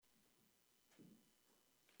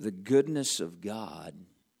the goodness of God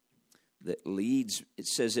that leads, it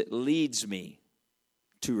says it leads me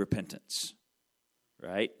to repentance,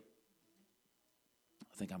 right?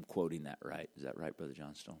 I think I'm quoting that right. Is that right, Brother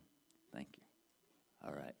Johnstone? Thank you.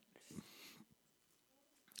 All right.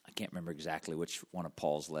 I can't remember exactly which one of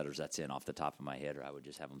Paul's letters that's in off the top of my head, or I would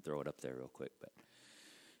just have him throw it up there real quick. But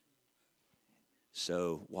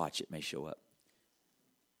so watch, it may show up.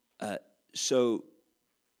 So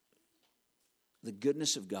the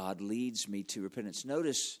goodness of God leads me to repentance.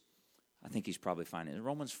 Notice, I think he's probably finding it.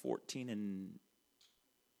 Romans 14 and,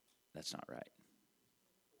 that's not right.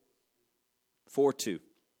 4:2.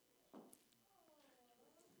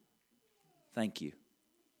 Thank you.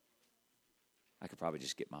 I could probably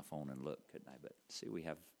just get my phone and look, couldn't I? But see, we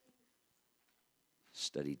have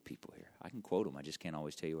studied people here. I can quote them. I just can't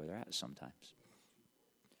always tell you where they're at sometimes.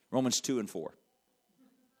 Romans 2 and 4.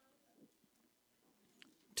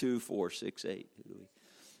 2, 4, 6, 8.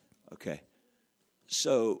 Okay.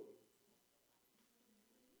 So,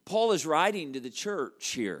 Paul is writing to the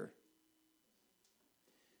church here.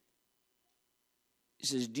 He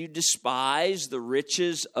says, do you despise the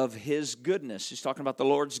riches of his goodness? He's talking about the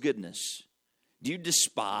Lord's goodness. Do you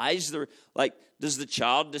despise does the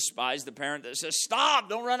child despise the parent that says, stop,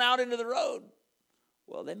 don't run out into the road?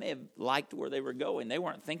 Well, they may have liked where they were going. They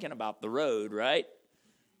weren't thinking about the road, right?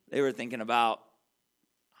 They were thinking about,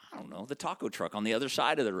 I don't know, the taco truck on the other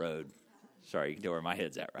side of the road. Sorry, you can tell where my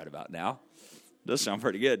head's at right about now. Does sound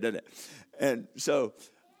pretty good, doesn't it? And so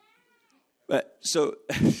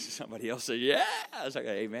somebody else said, yeah. I was like,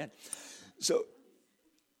 amen. So,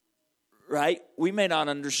 right, we may not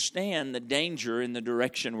understand the danger in the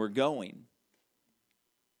direction we're going.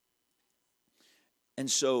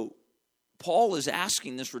 And so Paul is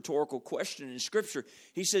asking this rhetorical question in Scripture.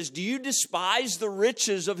 He says, do you despise the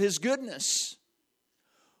riches of his goodness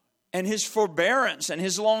and his forbearance and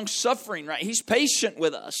his long suffering, right? He's patient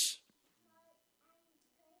with us.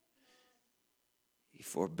 He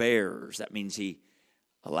forbears. That means he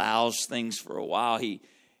allows things for a while.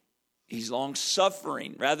 He's long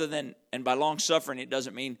suffering rather than, and by long suffering, it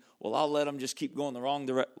doesn't mean, well, I'll let them just keep going the wrong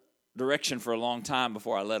direction for a long time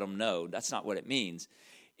before I let them know. That's not what it means.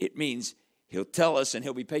 It means he'll tell us and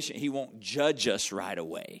he'll be patient. He won't judge us right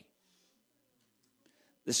away.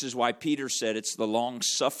 This is why Peter said it's the long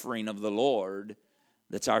suffering of the Lord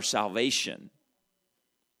that's our salvation.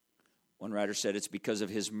 One writer said it's because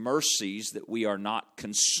of his mercies that we are not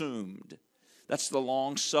consumed. That's the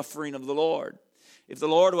long suffering of the Lord. If the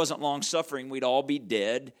Lord wasn't long suffering, we'd all be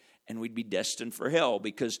dead and we'd be destined for hell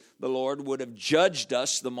because the Lord would have judged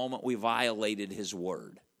us the moment we violated his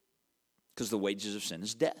word. Because the wages of sin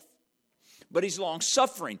is death. But he's long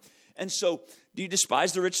suffering. And so, do you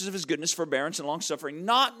despise the riches of his goodness, forbearance, and long suffering,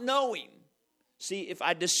 not knowing? See, if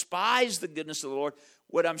I despise the goodness of the Lord,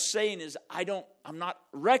 what I'm saying is I'm not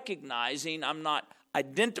recognizing, I'm not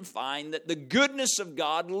identifying that the goodness of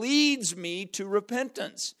God leads me to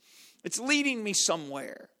repentance. It's leading me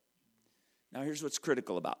somewhere. Now, here's what's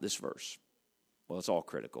critical about this verse. Well, it's all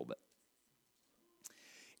critical, but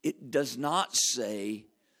it does not say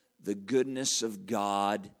the goodness of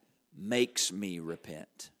God makes me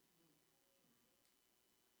repent.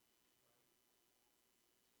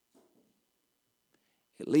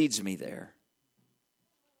 It leads me there.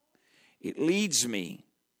 It leads me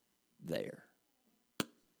there.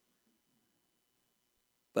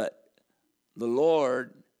 But the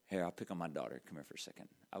Lord, here, I'll pick on my daughter. Come here for a second.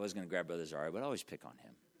 I was going to grab Brother Zari, but I always pick on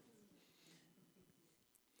him.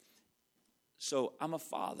 So I'm a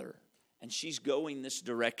father, and she's going this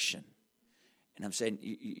direction. And I'm saying,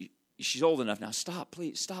 she's old enough now. Stop,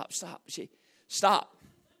 please. Stop. Stop.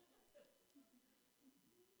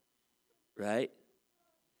 Right?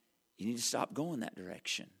 You need to stop going that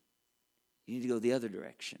direction. You need to go the other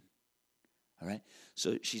direction. All right?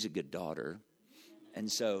 So she's a good daughter.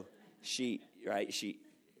 And so you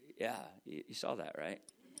saw that, right?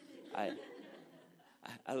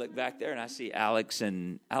 I look back there and I see Alex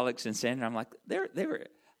and Sandra. I'm like, they were.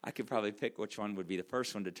 I could probably pick which one would be the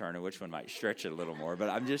first one to turn and which one might stretch it a little more. But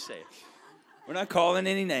I'm just saying, we're not calling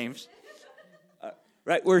any names,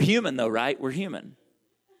 right? We're human, though, right? We're human.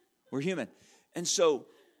 And so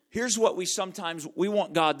here's what we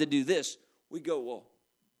want God to do this. We go, well,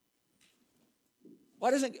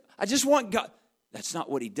 I just want God. That's not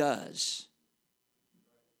what he does.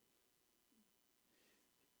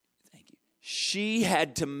 Thank you. She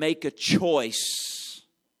had to make a choice.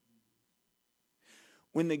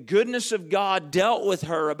 When the goodness of God dealt with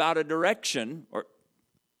her about a direction, or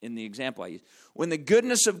in the example I use, when the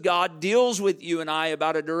goodness of God deals with you and I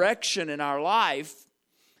about a direction in our life,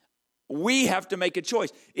 We have to make a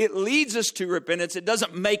choice. It leads us to repentance. It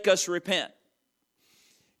doesn't make us repent.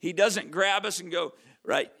 He doesn't grab us and go,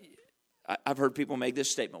 right? I've heard people make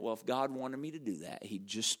this statement, well, if God wanted me to do that, he'd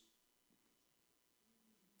just...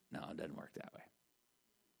 No, it doesn't work that way.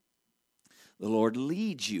 The Lord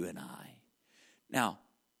leads you and I. Now,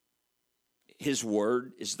 his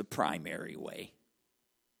word is the primary way.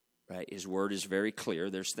 Right? His word is very clear.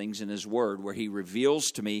 There's things in his word where he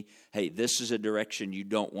reveals to me, hey, this is a direction you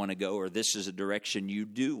don't want to go, or this is a direction you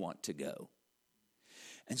do want to go.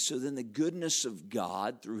 And so then the goodness of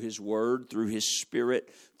God through his word, through his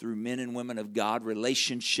spirit, through men and women of God,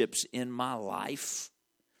 relationships in my life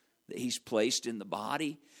that he's placed in the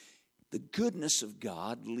body, the goodness of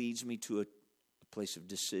God leads me to a place of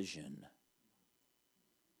decision.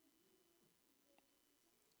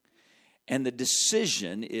 And the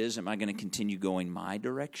decision is, am I going to continue going my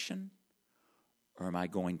direction, or am I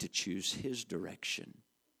going to choose his direction?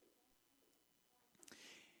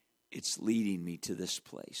 It's leading me to this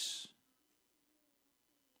place.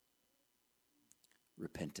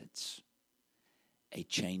 Repentance. A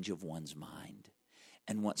change of one's mind.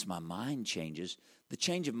 And once my mind changes, the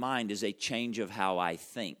change of mind is a change of how I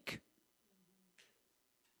think.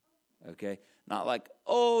 Okay? Not like,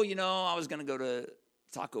 oh, I was going to go to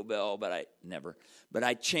Taco Bell, but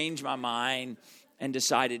I changed my mind and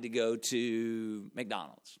decided to go to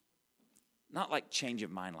McDonald's. Not like change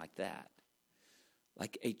of mind like that.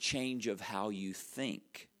 Like a change of how you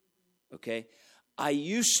think. Okay? I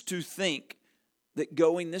used to think that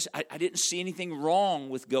going this, I didn't see anything wrong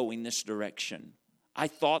with going this direction. I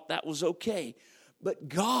thought that was okay. But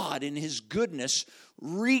God in his goodness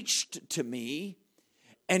reached to me,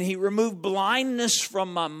 and he removed blindness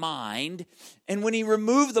from my mind. And when he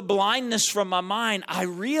removed the blindness from my mind, I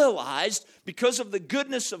realized, because of the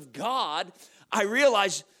goodness of God, I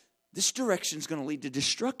realized this direction is going to lead to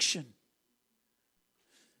destruction.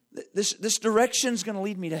 This direction is going to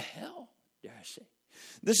lead me to hell, dare I say.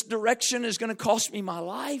 This direction is going to cost me my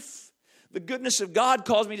life. The goodness of God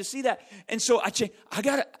caused me to see that. And so I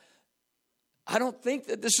don't think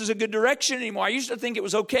that this is a good direction anymore. I used to think it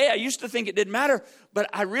was okay. I used to think it didn't matter. But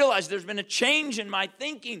I realized there's been a change in my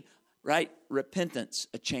thinking, right? Repentance,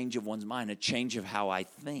 a change of one's mind, a change of how I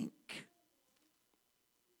think.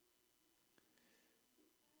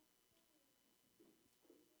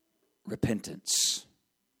 Repentance.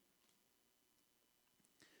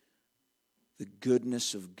 The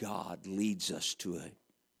goodness of God leads us to a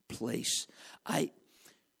place.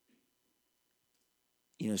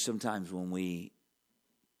 Sometimes when we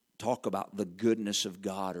talk about the goodness of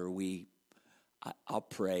God, or I'll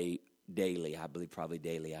pray daily, I believe probably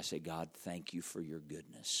daily, I say, God, thank you for your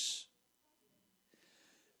goodness.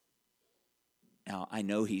 Now, I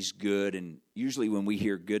know he's good, and usually when we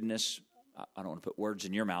hear goodness, I don't want to put words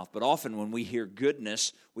in your mouth, but often when we hear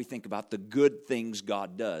goodness, we think about the good things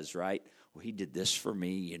God does, right? Well, he did this for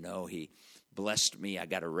me, he blessed me, I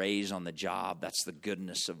got a raise on the job, that's the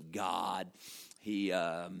goodness of God. He,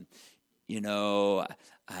 I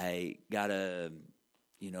got a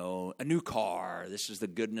new car. This is the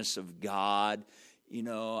goodness of God.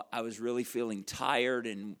 I was really feeling tired,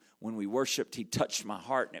 and when we worshiped, he touched my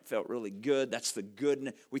heart, and it felt really good. That's the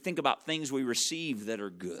goodness. We think about things we receive that are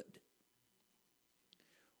good.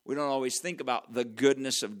 We don't always think about the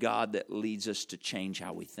goodness of God that leads us to change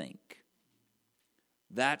how we think.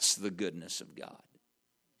 That's the goodness of God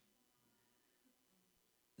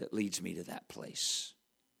that leads me to that place.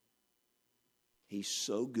 He's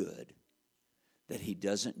so good that he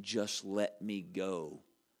doesn't just let me go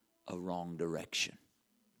a wrong direction.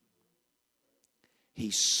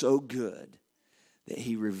 He's so good that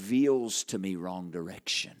he reveals to me wrong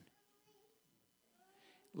direction,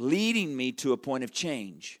 leading me to a point of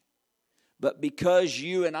change. But because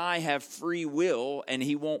you and I have free will and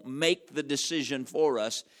he won't make the decision for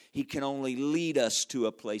us, he can only lead us to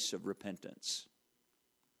a place of repentance.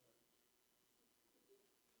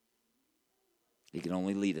 He can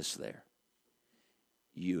only lead us there.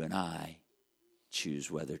 You and I choose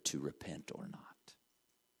whether to repent or not.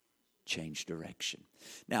 Change direction.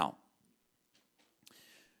 Now,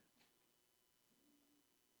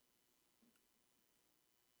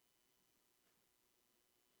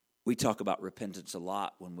 we talk about repentance a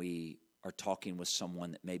lot when we are talking with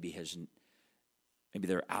someone that maybe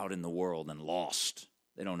they're out in the world and lost.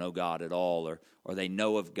 They don't know God at all, or they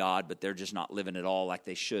know of God, but they're just not living at all like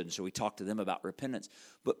they should. And so we talk to them about repentance.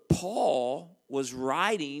 But Paul was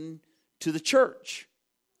writing to the church,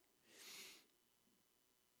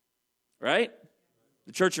 right?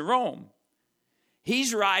 The church of Rome.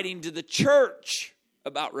 He's writing to the church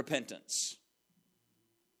about repentance.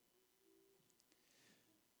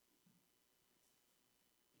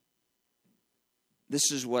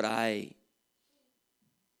 this is what I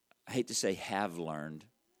hate to say have learned.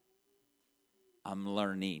 I'm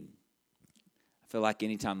learning. I feel like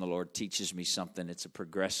anytime the Lord teaches me something, it's a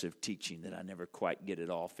progressive teaching that I never quite get it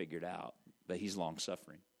all figured out. But He's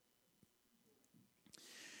long-suffering.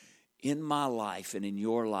 In my life and in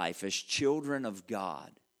your life as children of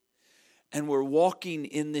God, and we're walking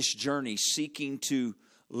in this journey seeking to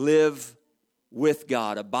live with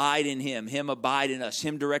God, abide in Him, Him abide in us,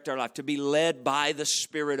 Him direct our life, to be led by the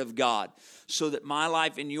Spirit of God, so that my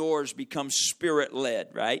life and yours becomes Spirit-led,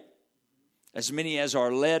 right? As many as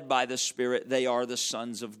are led by the Spirit, they are the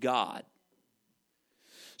sons of God.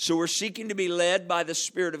 So we're seeking to be led by the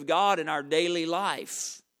Spirit of God in our daily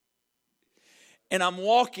life. And I'm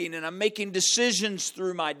walking and I'm making decisions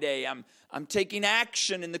through my day. I'm taking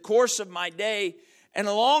action in the course of my day. And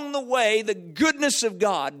along the way, the goodness of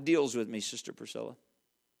God deals with me, Sister Priscilla.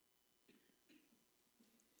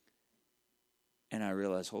 And I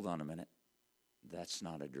realize, hold on a minute, that's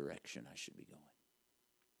not a direction I should be going.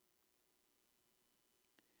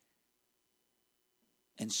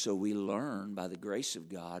 And so we learn by the grace of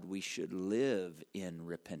God we should live in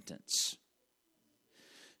repentance.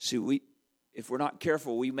 See, if we're not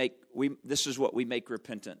careful, this is what we make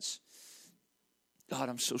repentance. God,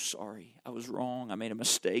 I'm so sorry. I was wrong. I made a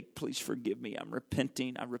mistake. Please forgive me. I'm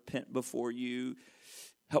repenting. I repent before you.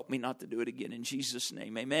 Help me not to do it again in Jesus'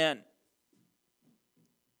 name. Amen.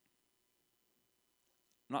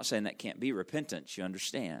 I'm not saying that can't be repentance, you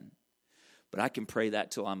understand. But I can pray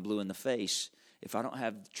that till I'm blue in the face. If I don't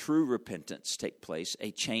have true repentance take place,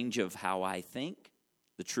 a change of how I think,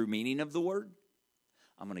 the true meaning of the word,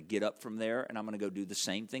 I'm going to get up from there and I'm going to go do the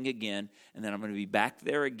same thing again. And then I'm going to be back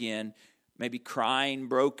there again, maybe crying,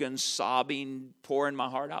 broken, sobbing, pouring my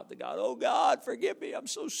heart out to God. Oh, God, forgive me. I'm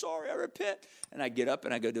so sorry. I repent. And I get up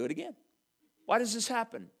and I go do it again. Why does this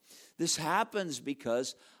happen? This happens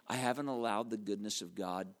because I haven't allowed the goodness of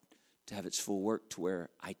God to have its full work to where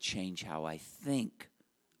I change how I think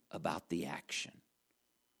about the action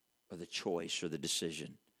or the choice or the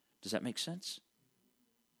decision. Does that make sense?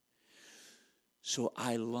 So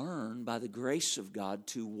I learn by the grace of God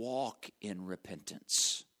to walk in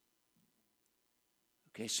repentance.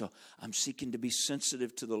 Okay, so I'm seeking to be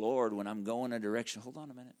sensitive to the Lord when I'm going a direction. Hold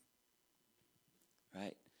on a minute.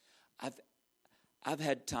 Right? I've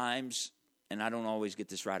had times, and I don't always get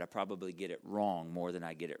this right. I probably get it wrong more than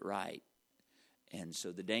I get it right. And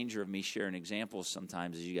so the danger of me sharing examples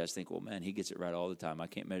sometimes is you guys think, well, man, he gets it right all the time. I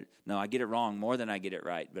can't measure. No, I get it wrong more than I get it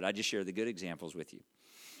right, but I just share the good examples with you.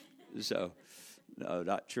 So, no,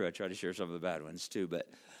 not true. I try to share some of the bad ones too, but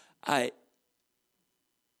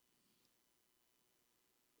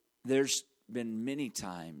there's been many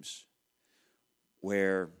times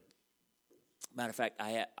where, matter of fact,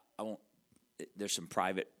 I won't, there's some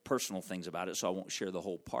private, personal things about it, so I won't share the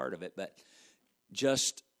whole part of it, but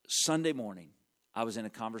just Sunday morning, I was in a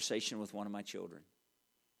conversation with one of my children,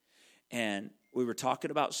 and we were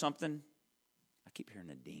talking about something. I keep hearing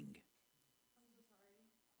a ding.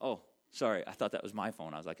 Oh, sorry. I thought that was my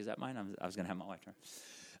phone. I was like, is that mine? I was going to have my wife turn.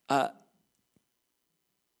 I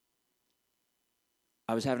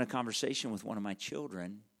was having a conversation with one of my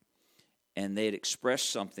children, and they had expressed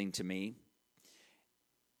something to me,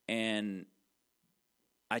 and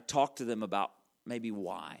I talked to them about maybe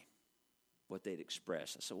why, what they'd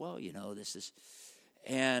expressed. I said, well, this is,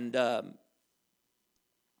 and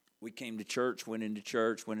we came to church, went into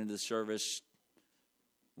the service,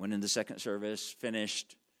 went into the second service,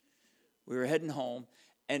 finished. We were heading home,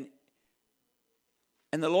 and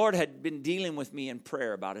the Lord had been dealing with me in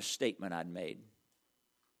prayer about a statement I'd made.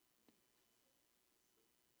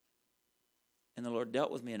 And the Lord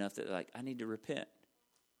dealt with me enough that, I need to repent.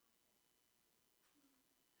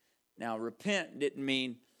 Now, repent didn't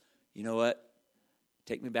mean, you know what,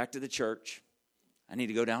 take me back to the church. I need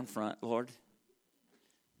to go down front, Lord.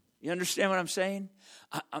 You understand what I'm saying?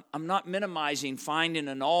 I'm not minimizing finding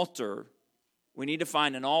an altar. We need to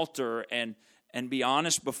find an altar and be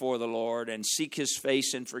honest before the Lord and seek His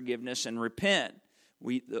face in forgiveness and repent.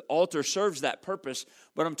 The altar serves that purpose,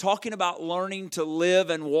 but I'm talking about learning to live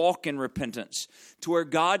and walk in repentance to where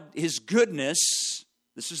God, His goodness,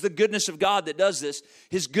 this is the goodness of God that does this,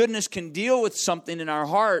 His goodness can deal with something in our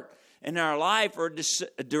heart, in our life, or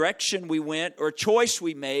a direction we went, or a choice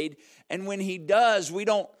we made, and when He does, we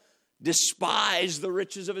don't despise the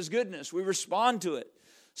riches of His goodness. We respond to it.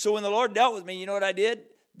 So when the Lord dealt with me, you know what I did?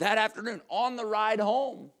 That afternoon, on the ride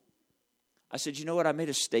home, I said, you know what? I made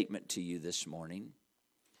a statement to you this morning.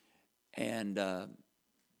 And I'm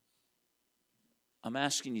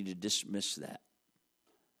asking you to dismiss that.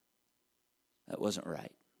 That wasn't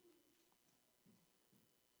right.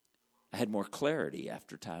 I had more clarity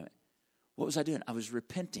after time. What was I doing? I was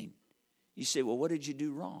repenting. You say, well, what did you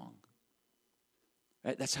do wrong?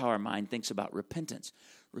 Right? That's how our mind thinks about repentance.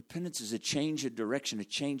 Repentance is a change of direction, a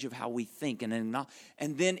change of how we think. And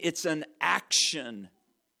then it's an action.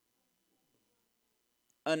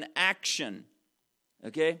 An action.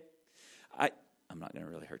 Okay? I'm not going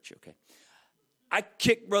to really hurt you, okay? I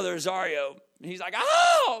kicked Brother Azario. And he's like,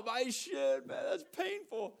 oh, my shit, man, that's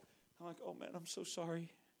painful. I'm like, oh, man, I'm so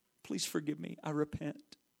sorry. Please forgive me. I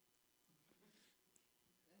repent.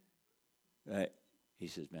 Right? He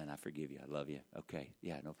says, man, I forgive you. I love you. Okay,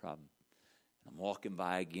 yeah, no problem. I'm walking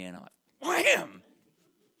by again. I'm like, wham!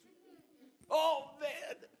 Oh,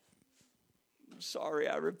 man. I'm sorry,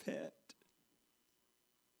 I repent.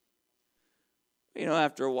 You know,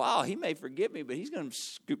 after a while, he may forgive me, but he's going to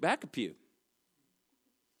scoot back a pew.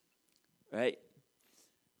 Right?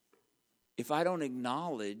 If I don't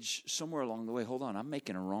acknowledge somewhere along the way, hold on, I'm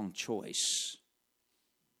making a wrong choice.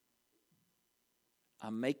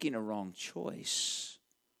 I'm making a wrong choice.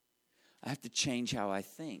 I have to change how I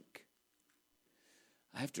think.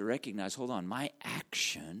 I have to recognize, hold on, my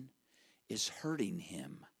action is hurting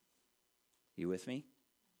him. You with me?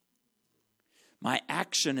 My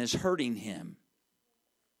action is hurting him.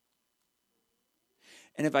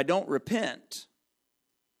 And if I don't repent,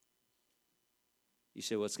 you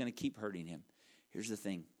say, well, it's going to keep hurting him. Here's the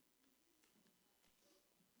thing.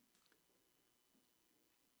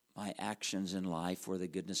 My actions in life where the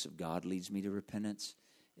goodness of God leads me to repentance,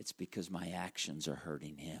 it's because my actions are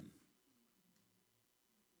hurting him.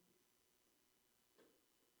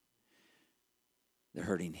 They're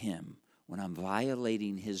hurting him. When I'm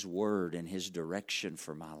violating his word and his direction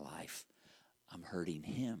for my life, I'm hurting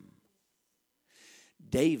him.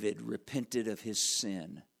 David repented of his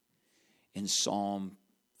sin in Psalm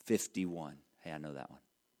 51. Hey, I know that one.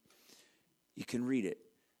 You can read it.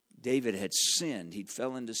 David had sinned. He'd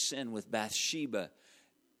fell into sin with Bathsheba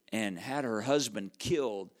and had her husband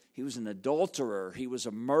killed. He was an adulterer. He was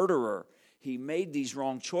a murderer. He made these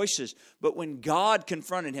wrong choices. But when God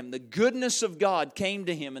confronted him, the goodness of God came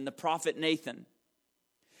to him in the prophet Nathan.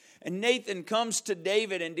 And Nathan comes to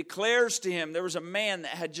David and declares to him, there was a man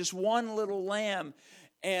that had just one little lamb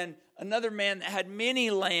and another man that had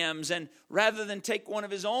many lambs. And rather than take one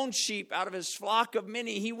of his own sheep out of his flock of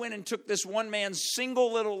many, he went and took this one man's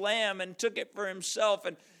single little lamb and took it for himself.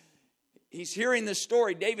 And he's hearing this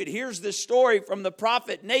story. David hears this story from the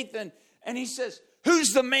prophet Nathan. And he says, who's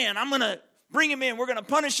the man? I'm going to bring him in. We're going to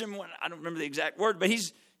punish him. I don't remember the exact word, but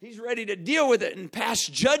he's ready to deal with it and pass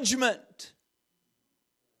judgment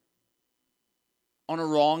on a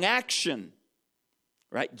wrong action.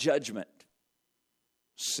 Right? Judgment.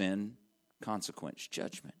 Sin, consequence,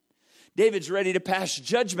 judgment. David's ready to pass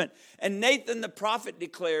judgment. And Nathan the prophet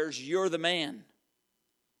declares, you're the man.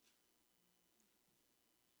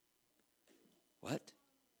 What?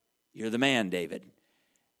 You're the man, David.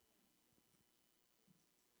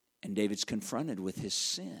 And David's confronted with his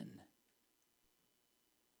sin.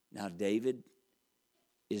 Now, David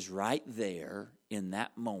is right there in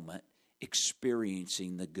that moment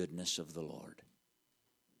experiencing the goodness of the Lord.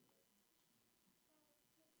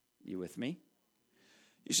 You with me?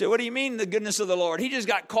 You say, what do you mean the goodness of the Lord? He just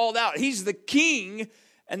got called out. He's the king.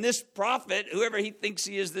 And this prophet, whoever he thinks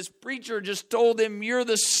he is, this preacher just told him, you're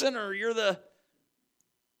the sinner.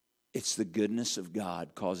 It's the goodness of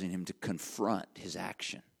God causing him to confront his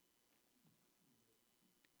action.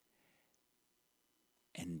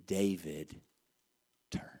 And David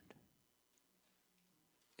turned.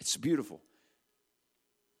 It's beautiful.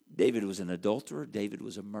 David was an adulterer. David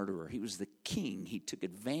was a murderer. He was the king. He took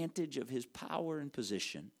advantage of his power and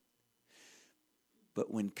position.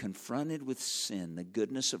 But when confronted with sin, the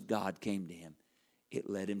goodness of God came to him. It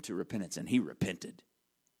led him to repentance, and he repented.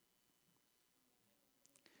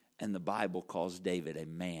 And the Bible calls David a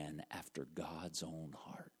man after God's own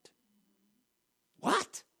heart.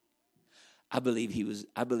 What? I believe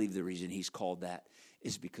the reason he's called that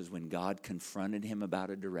is because when God confronted him about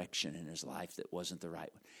a direction in his life that wasn't the right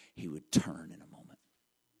one, he would turn in a moment.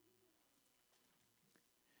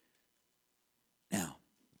 Now,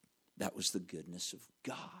 that was the goodness of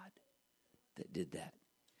God that did that.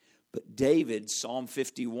 But David, Psalm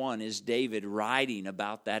 51, is David writing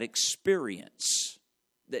about that experience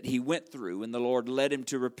that he went through and the Lord led him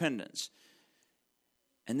to repentance.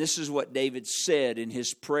 And this is what David said in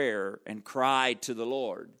his prayer and cried to the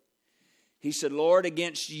Lord. He said, Lord,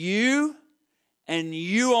 against you and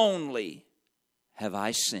you only have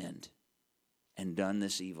I sinned and done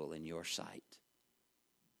this evil in your sight.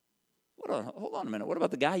 Hold on a minute. What about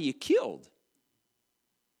the guy you killed?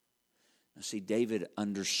 Now see, David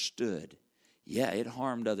understood. Yeah, it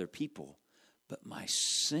harmed other people, But my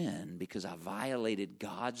sin, because I violated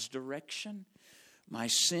God's direction, my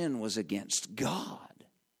sin was against God.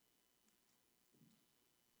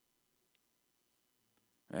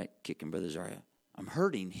 Right? Kicking Brother Zaria. I'm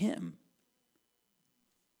hurting him.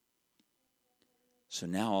 So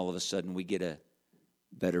now all of a sudden we get a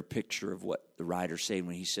better picture of what the writer's saying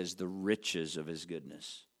when he says the riches of his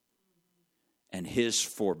goodness and his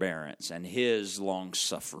forbearance and his long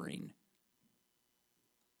suffering.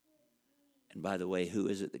 And by the way, who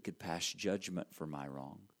is it that could pass judgment for my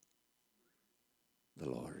wrong? The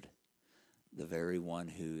Lord, the very one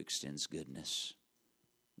who extends goodness.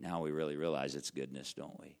 Now we really realize it's goodness,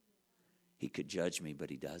 don't we? He could judge me, but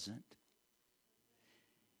he doesn't.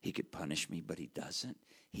 He could punish me, but he doesn't.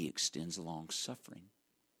 He extends long suffering.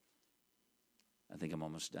 I think I'm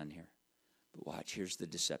almost done here. But watch, here's the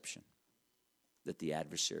deception that the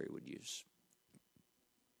adversary would use.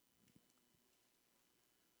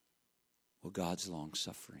 Well, God's long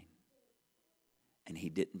suffering, and he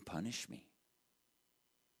didn't punish me,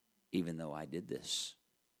 even though I did this.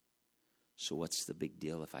 So what's the big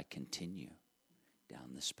deal if I continue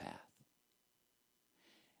down this path?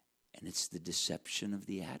 And it's the deception of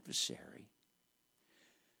the adversary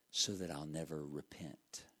so that I'll never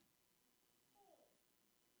repent.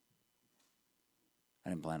 I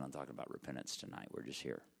didn't plan on talking about repentance tonight. We're just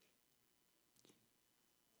here.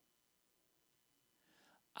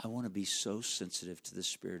 I want to be so sensitive to the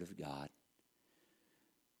Spirit of God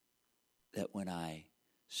that when I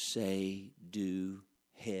say, do,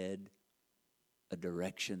 head a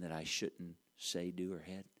direction that I shouldn't say, do, or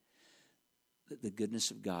head, that the goodness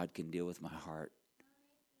of God can deal with my heart.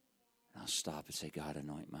 And I'll stop and say, God,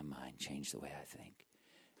 anoint my mind, change the way I think,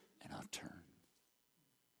 and I'll turn.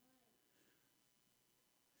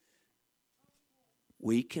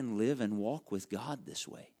 We can live and walk with God this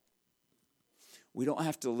way. We don't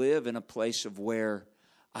have to live in a place of where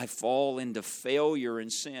I fall into failure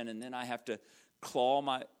and sin and then I have to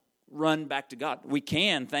run back to God. We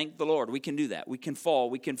can, thank the Lord. We can do that. We can fall.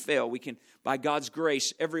 We can fail. We can, by God's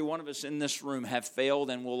grace, every one of us in this room have failed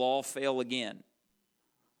and will all fail again.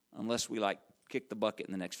 Unless we kick the bucket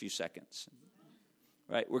in the next few seconds.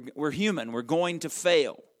 Right? We're human. We're going to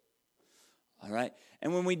fail. All right?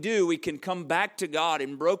 And when we do, we can come back to God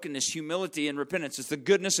in brokenness, humility, and repentance. It's the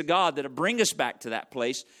goodness of God that'll bring us back to that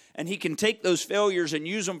place. And he can take those failures and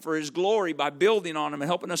use them for his glory by building on them and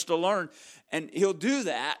helping us to learn. And he'll do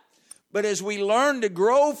that. But as we learn to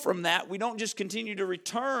grow from that, we don't just continue to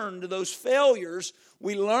return to those failures.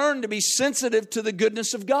 We learn to be sensitive to the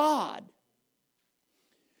goodness of God.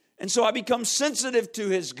 And so I become sensitive to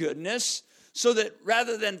his goodness, so that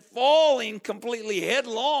rather than falling completely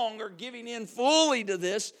headlong or giving in fully to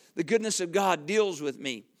this, the goodness of God deals with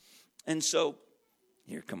me. And so,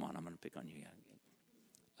 here, come on, I'm going to pick on you.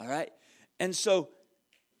 All right? And so,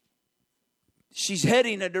 she's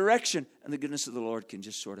heading a direction, and the goodness of the Lord can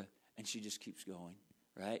just sort of, and she just keeps going,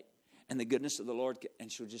 right? And the goodness of the Lord,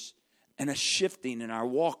 and she'll just, and a shifting in our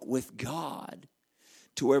walk with God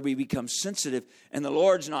to where we become sensitive, and the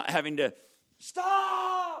Lord's not having to, stop!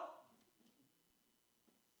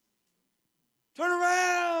 Turn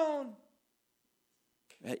around.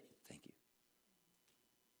 Right? Thank you.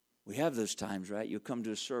 We have those times, right? You'll come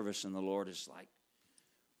to a service and the Lord is like,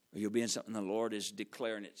 or you'll be in something the Lord is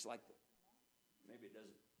declaring. It's like, maybe it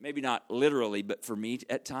doesn't, maybe not literally, but for me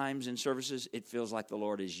at times in services, it feels like the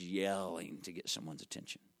Lord is yelling to get someone's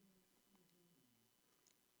attention.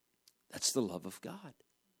 That's the love of God.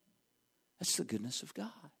 That's the goodness of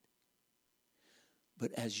God.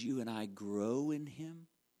 But as you and I grow in him,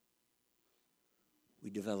 we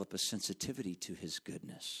develop a sensitivity to his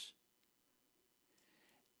goodness.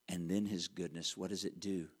 And then his goodness, what does it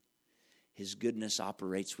do? His goodness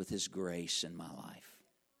operates with his grace in my life.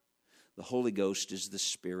 The Holy Ghost is the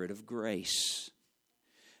Spirit of grace.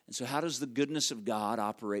 And so how does the goodness of God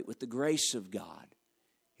operate with the grace of God?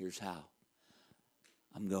 Here's how.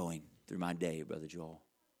 I'm going through my day, Brother Joel,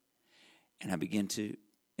 and I begin to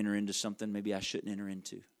enter into something maybe I shouldn't enter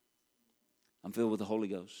into. I'm filled with the Holy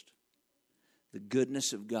Ghost. The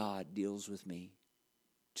goodness of God deals with me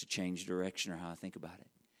to change direction or how I think about it.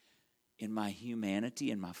 In my humanity,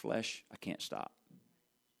 in my flesh, I can't stop.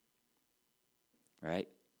 Right?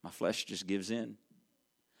 My flesh just gives in.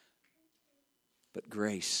 But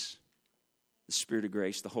grace, the Spirit of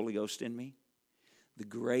grace, the Holy Ghost in me, the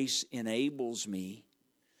grace enables me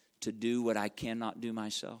to do what I cannot do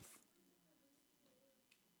myself.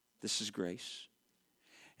 This is grace.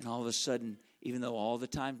 And all of a sudden, even though all the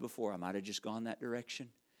times before I might have just gone that direction,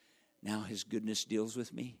 now his goodness deals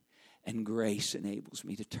with me, and grace enables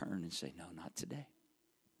me to turn and say, no, not today.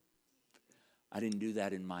 I didn't do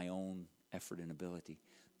that in my own effort and ability.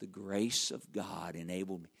 The grace of God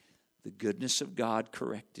enabled me. The goodness of God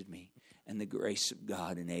corrected me. And the grace of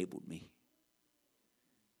God enabled me.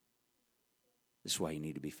 This is why you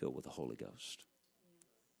need to be filled with the Holy Ghost.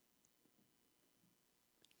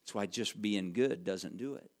 That's why just being good doesn't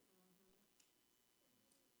do it.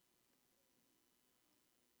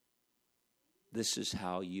 This is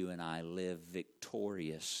how you and I live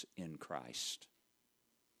victorious in Christ.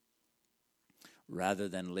 Rather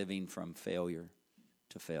than living from failure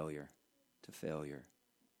to failure to failure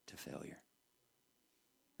to failure.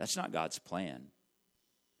 That's not God's plan.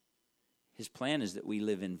 His plan is that we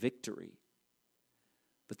live in victory.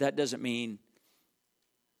 But that doesn't mean,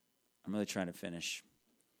 I'm really trying to finish.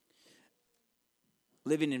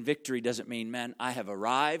 Living in victory doesn't mean, man, I have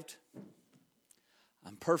arrived.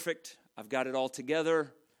 I'm perfect. I've got it all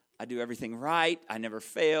together. I do everything right. I never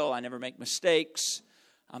fail. I never make mistakes.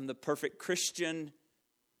 I'm the perfect Christian.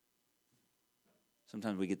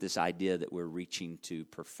 Sometimes we get this idea that we're reaching to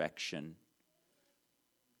perfection.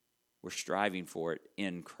 We're striving for it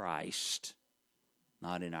in Christ,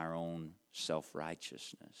 not in our own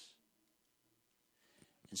self-righteousness.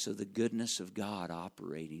 And so the goodness of God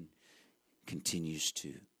operating continues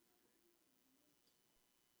to.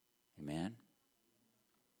 Amen?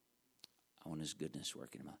 I want His goodness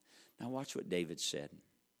working in my life. Now watch what David said.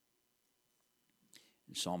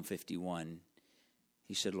 In Psalm 51,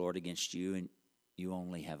 he said, Lord, against you and you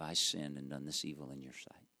only have I sinned and done this evil in your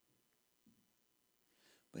sight.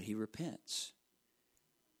 But he repents.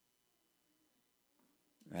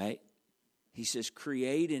 Right? He says,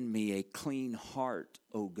 create in me a clean heart,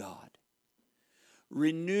 O God.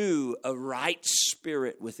 Renew a right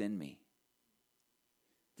spirit within me.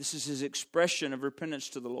 This is his expression of repentance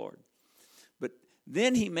to the Lord. But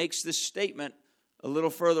then he makes this statement a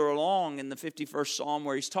little further along in the 51st Psalm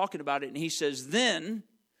where he's talking about it. And he says, then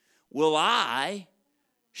will I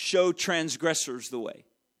show transgressors the way.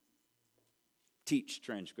 Teach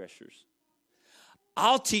transgressors.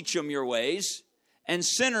 I'll teach them your ways, and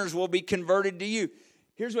sinners will be converted to you.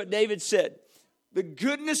 Here's what David said. The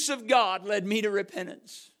goodness of God led me to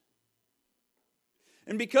repentance.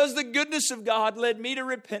 And because the goodness of God led me to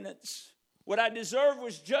repentance, what I deserved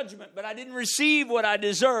was judgment, but I didn't receive what I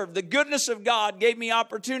deserved. The goodness of God gave me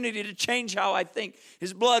opportunity to change how I think.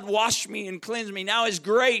 His blood washed me and cleansed me. Now His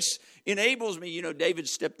grace enables me. You know, David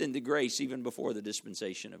stepped into grace even before the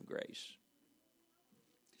dispensation of grace.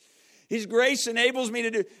 His grace enables me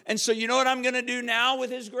to do. And so you know what I'm going to do now with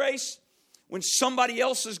His grace? When somebody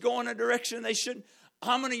else is going a direction they shouldn't,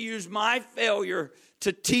 I'm going to use my failure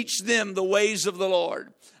to teach them the ways of the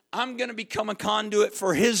Lord. I'm going to become a conduit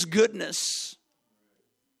for His goodness.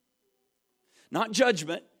 Not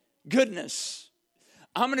judgment, goodness.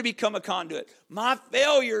 I'm going to become a conduit. My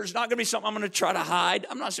failure is not going to be something I'm going to try to hide.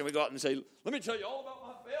 I'm not saying we go out and say, let me tell you all about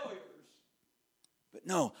my failures. But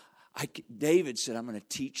no, David said, I'm going to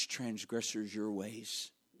teach transgressors your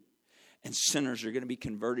ways. And sinners are going to be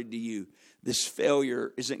converted to you. This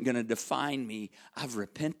failure isn't going to define me. I've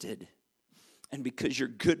repented. And because your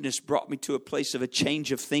goodness brought me to a place of a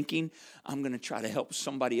change of thinking, I'm going to try to help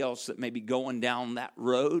somebody else that may be going down that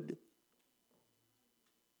road.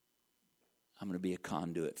 I'm going to be a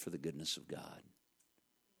conduit for the goodness of God.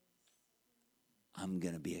 I'm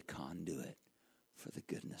going to be a conduit for the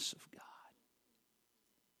goodness of God.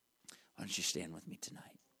 Why don't you stand with me tonight?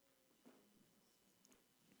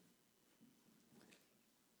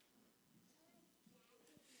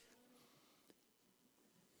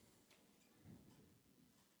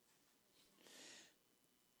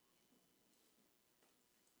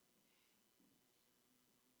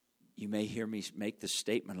 You may hear me make the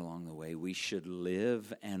statement along the way, we should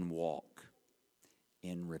live and walk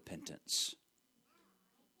in repentance.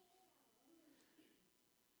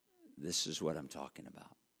 This is what I'm talking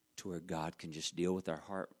about, to where God can just deal with our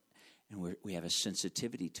heart and we have a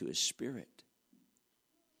sensitivity to His Spirit.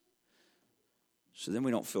 So then we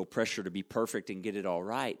don't feel pressure to be perfect and get it all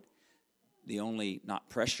right. Not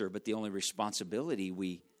pressure, but the only responsibility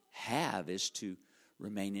we have is to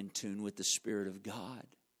remain in tune with the Spirit of God.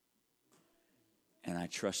 And I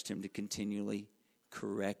trust Him to continually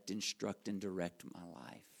correct, instruct, and direct my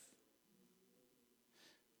life.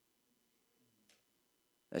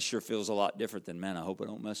 That sure feels a lot different than, man, I hope I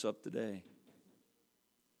don't mess up today.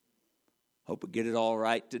 Hope I get it all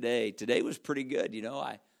right today. Today was pretty good, you know.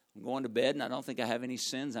 I'm going to bed and I don't think I have any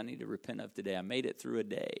sins I need to repent of today. I made it through a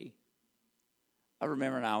day. I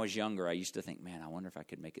remember when I was younger, I used to think, man, I wonder if I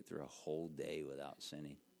could make it through a whole day without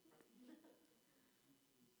sinning.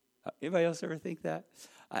 Anybody else ever think that?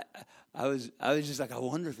 I was just like, I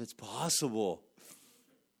wonder if it's possible.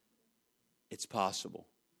 It's possible.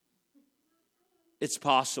 It's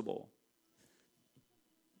possible.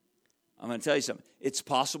 I'm going to tell you something. It's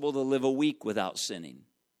possible to live a week without sinning.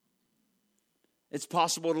 It's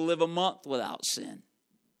possible to live a month without sin.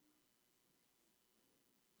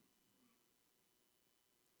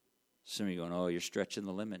 Some of you are going, oh, you're stretching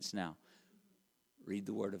the limits now. Read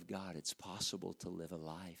the Word of God. It's possible to live a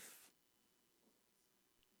life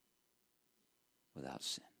without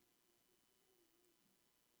sin.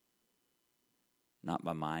 Not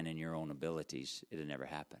by mine and your own abilities. It'll never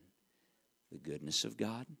happen. The goodness of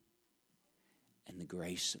God and the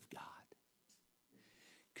grace of God.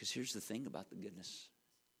 Because here's the thing about the goodness.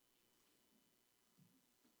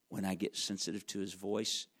 When I get sensitive to His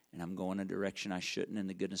voice and I'm going a direction I shouldn't and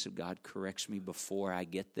the goodness of God corrects me before I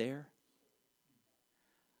get there,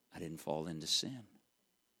 I didn't fall into sin.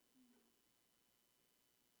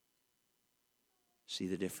 See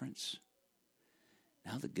the difference?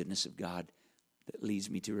 Now the goodness of God that leads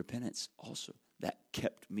me to repentance also, that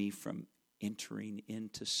kept me from entering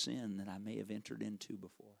into sin that I may have entered into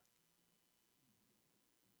before.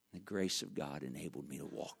 The grace of God enabled me to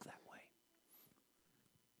walk that way.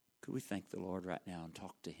 Could we thank the Lord right now and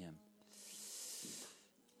talk to Him?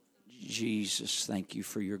 Jesus, thank you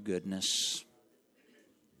for your goodness.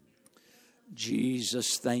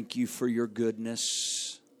 Jesus, thank you for your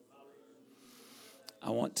goodness. I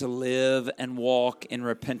want to live and walk in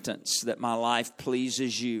repentance, that my life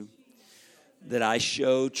pleases you, that I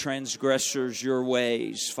show transgressors your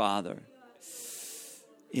ways, Father.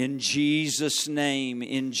 In Jesus' name,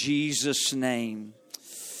 in Jesus' name.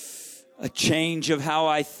 A change of how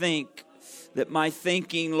I think, that my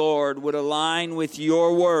thinking, Lord, would align with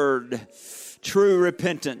your word. True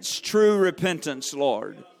repentance,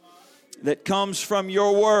 Lord, that comes from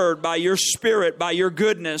your word, by your Spirit, by your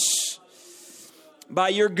goodness. By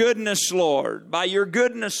your goodness, Lord. By your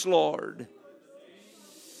goodness, Lord.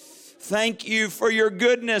 Thank you for your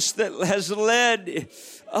goodness that has led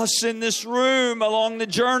us in this room along the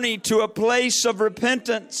journey to a place of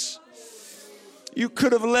repentance. You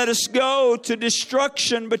could have let us go to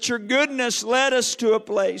destruction, but your goodness led us to a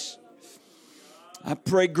place. I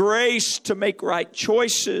pray grace to make right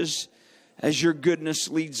choices as your goodness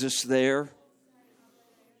leads us there.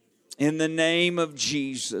 In the name of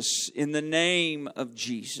Jesus. In the name of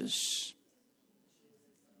Jesus.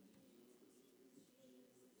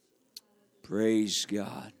 Praise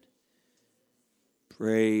God.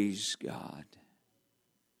 Praise God.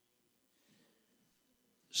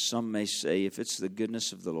 Some may say, if it's the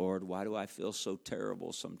goodness of the Lord, why do I feel so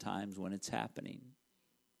terrible sometimes when it's happening?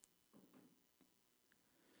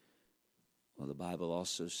 Well, the Bible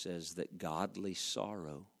also says that godly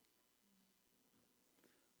sorrow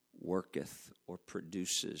worketh or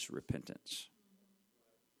produces repentance.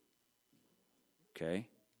 Okay?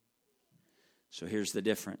 So here's the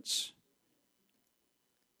difference.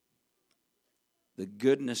 The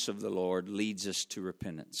goodness of the Lord leads us to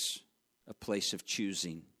repentance, a place of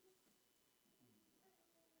choosing.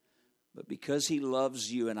 But because He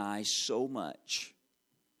loves you and I so much,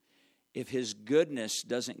 if His goodness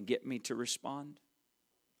doesn't get me to respond,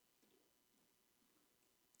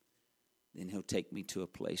 then He'll take me to a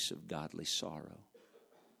place of godly sorrow.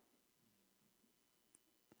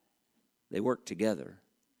 They work together.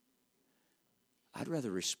 I'd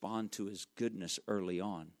rather respond to His goodness early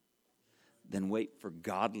on than wait for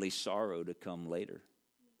godly sorrow to come later.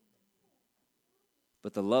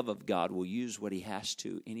 But the love of God will use what He has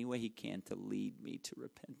to, any way He can, to lead me to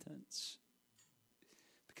repentance.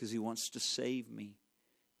 Because He wants to save me.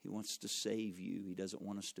 He wants to save you. He doesn't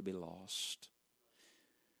want us to be lost.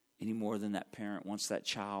 Any more than that parent wants that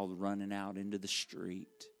child running out into the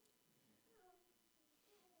street.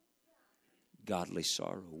 Godly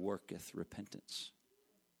sorrow worketh repentance.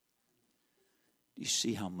 Do you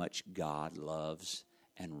see how much God loves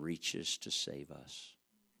and reaches to save us?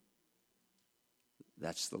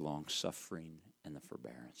 That's the long suffering and the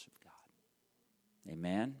forbearance of God.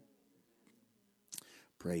 Amen?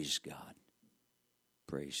 Praise God.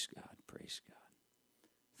 Praise God. Praise God.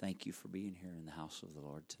 Thank you for being here in the house of the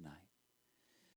Lord tonight.